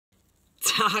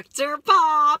Dr.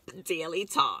 Pop Daily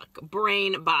Talk,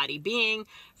 brain, body, being.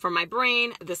 For my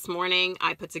brain, this morning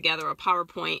I put together a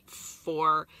PowerPoint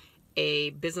for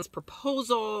a business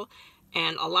proposal.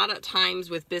 And a lot of times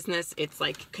with business, it's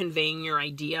like conveying your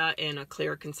idea in a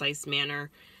clear, concise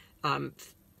manner,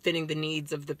 fitting the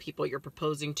needs of the people you're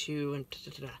proposing to. And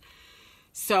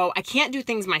so I can't do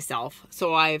things myself.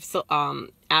 So I've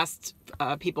asked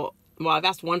people. Well, I've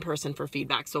asked one person for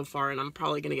feedback so far, and I'm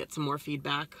probably going to get some more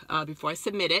feedback before I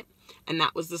submit it. And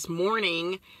that was this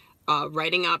morning,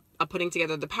 writing up, putting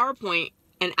together the PowerPoint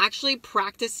and actually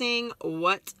practicing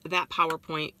what that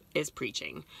PowerPoint is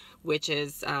preaching, which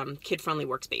is kid-friendly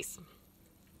workspace.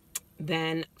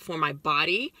 Then for my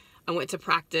body, I went to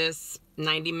practice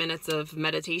 90 minutes of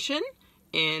meditation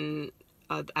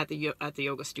at the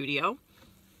yoga studio.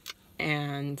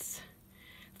 And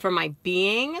for my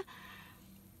being,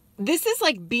 this is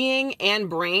like being and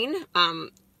brain.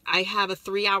 I have a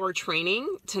 3-hour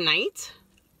training tonight,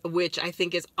 which I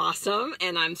think is awesome,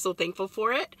 and I'm so thankful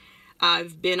for it.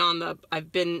 I've been a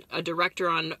director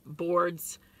on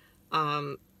boards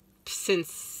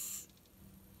since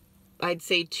I'd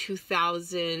say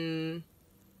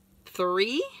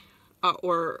 2003,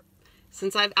 or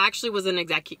since I was an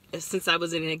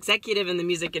executive in the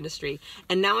music industry,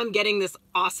 and now I'm getting this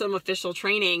awesome official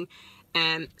training.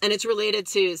 And it's related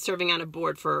to serving on a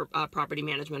board for property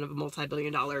management of a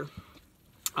multi-billion-dollar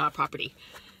property.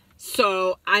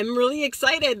 So I'm really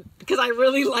excited because I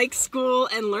really like school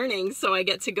and learning. So I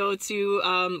get to go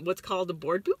to what's called a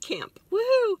board boot camp.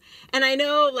 Woohoo! And I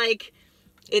know, like,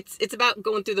 it's about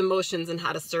going through the motions and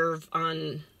how to serve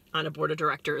on a board of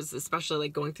directors, especially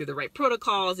like going through the right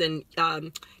protocols and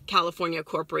California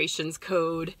Corporations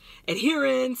Code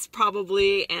adherence,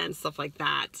 probably, and stuff like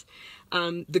that.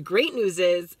 The great news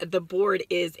is the board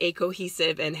is a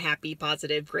cohesive and happy,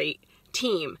 positive, great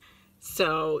team.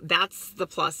 So that's the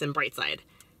plus and bright side.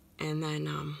 And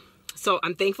then, so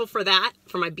I'm thankful for that,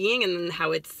 for my being, and then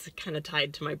how it's kind of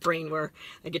tied to my brain where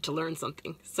I get to learn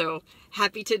something. So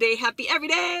happy today, happy every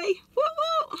day. Woo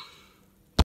woo!